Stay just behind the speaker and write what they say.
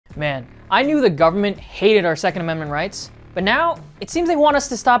Man, I knew the government hated our Second Amendment rights, but now it seems they want us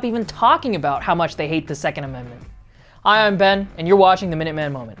to stop even talking about how much they hate the Second Amendment. Hi, I'm Ben, and you're watching the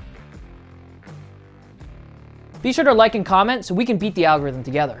Minuteman Moment. Be sure to like and comment so we can beat the algorithm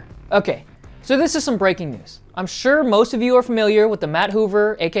together. Okay, so this is some breaking news. I'm sure most of you are familiar with the Matt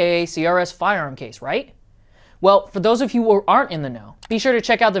Hoover, aka CRS Firearm case, right? Well, for those of you who aren't in the know, be sure to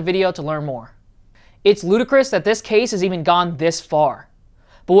check out the video to learn more. It's ludicrous that this case has even gone this far.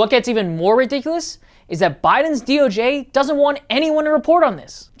 But what gets even more ridiculous is that Biden's DOJ doesn't want anyone to report on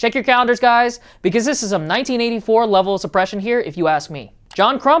this. Check your calendars, guys, because this is some 1984 level of suppression here, if you ask me.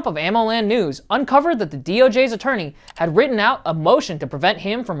 John Crump of AmmoLand News uncovered that the DOJ's attorney had written out a motion to prevent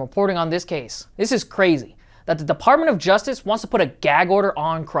him from reporting on this case. This is crazy, that the Department of Justice wants to put a gag order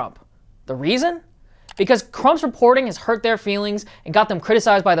on Crump. The reason? Because Crump's reporting has hurt their feelings and got them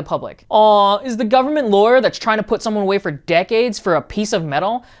criticized by the public. Aw, is the government lawyer that's trying to put someone away for decades for a piece of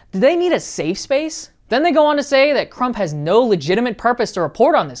metal, do they need a safe space? Then they go on to say that Crump has no legitimate purpose to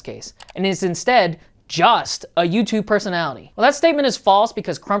report on this case, and is instead just a YouTube personality. Well, that statement is false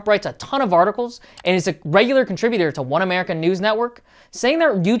because Crump writes a ton of articles and is a regular contributor to One American News Network. Saying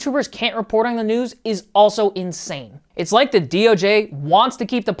that YouTubers can't report on the news is also insane. It's like the DOJ wants to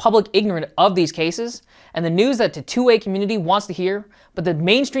keep the public ignorant of these cases and the news that the 2A community wants to hear, but the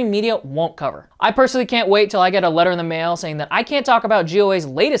mainstream media won't cover. I personally can't wait till I get a letter in the mail saying that I can't talk about GOA's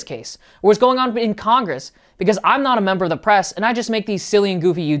latest case or what's going on in Congress because I'm not a member of the press and I just make these silly and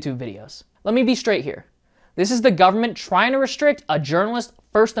goofy YouTube videos. Let me be straight here. This is the government trying to restrict a journalist's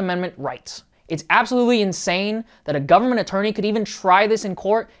First Amendment rights. It's absolutely insane that a government attorney could even try this in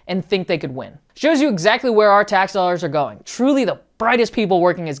court and think they could win. Shows you exactly where our tax dollars are going. Truly the brightest people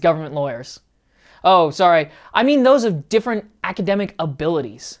working as government lawyers. Oh, sorry. I mean those of different academic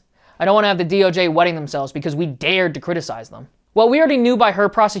abilities. I don't want to have the DOJ wetting themselves because we dared to criticize them. Well, we already knew by her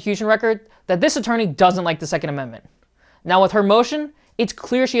prosecution record that this attorney doesn't like the Second Amendment. Now with her motion, it's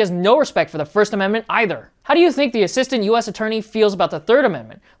clear she has no respect for the First Amendment either. How do you think the assistant U.S. attorney feels about the Third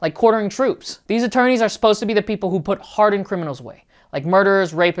Amendment, like quartering troops? These attorneys are supposed to be the people who put hardened criminals away, like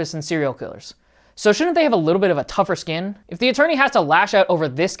murderers, rapists, and serial killers. So shouldn't they have a little bit of a tougher skin? If the attorney has to lash out over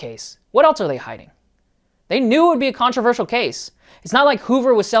this case, what else are they hiding? They knew it would be a controversial case. It's not like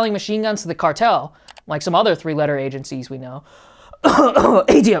Hoover was selling machine guns to the cartel, like some other three-letter agencies we know.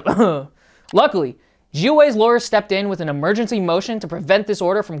 ATM. Luckily, GOA's lawyers stepped in with an emergency motion to prevent this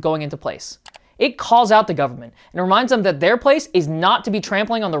order from going into place. It calls out the government and reminds them that their place is not to be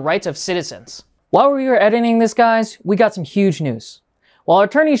trampling on the rights of citizens. While we were editing this, guys, we got some huge news. While our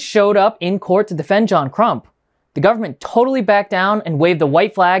attorneys showed up in court to defend John Crump, the government totally backed down and waved the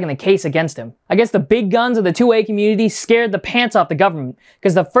white flag in the case against him. I guess the big guns of the 2A community scared the pants off the government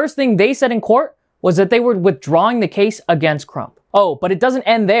because the first thing they said in court was that they were withdrawing the case against Crump. Oh, but it doesn't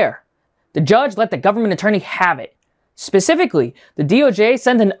end there. The judge let the government attorney have it. Specifically, the DOJ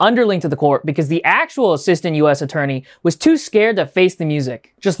sent an underling to the court because the actual assistant U.S. attorney was too scared to face the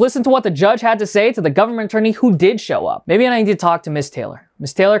music. Just listen to what the judge had to say to the government attorney who did show up. Maybe I need to talk to Miss Taylor.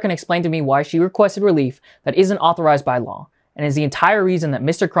 Miss Taylor can explain to me why she requested relief that isn't authorized by law, and is the entire reason that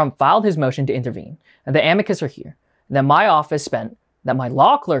Mr. Crump filed his motion to intervene, and the amicus are here, and that my office spent, that my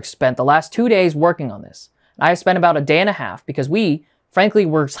law clerk spent the last 2 days working on this. And I have spent about a day and a half because we, frankly,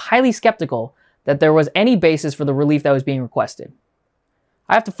 we're highly skeptical that there was any basis for the relief that was being requested.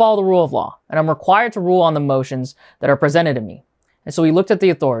 I have to follow the rule of law, and I'm required to rule on the motions that are presented to me. And so we looked at the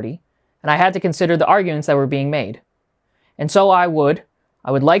authority, and I had to consider the arguments that were being made. And so I would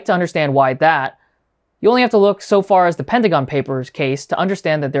like to understand why that. You only have to look so far as the Pentagon Papers case to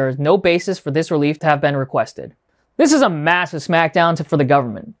understand that there is no basis for this relief to have been requested. This is a massive smackdown for the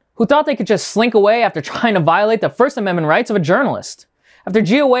government, who thought they could just slink away after trying to violate the First Amendment rights of a journalist. After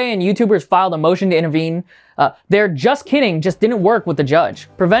GOA and YouTubers filed a motion to intervene, their just kidding just didn't work with the judge.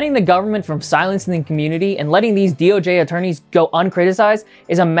 Preventing the government from silencing the community and letting these DOJ attorneys go uncriticized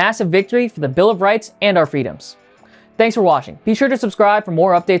is a massive victory for the Bill of Rights and our freedoms. Thanks for watching. Be sure to subscribe for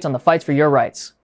more updates on the fights for your rights.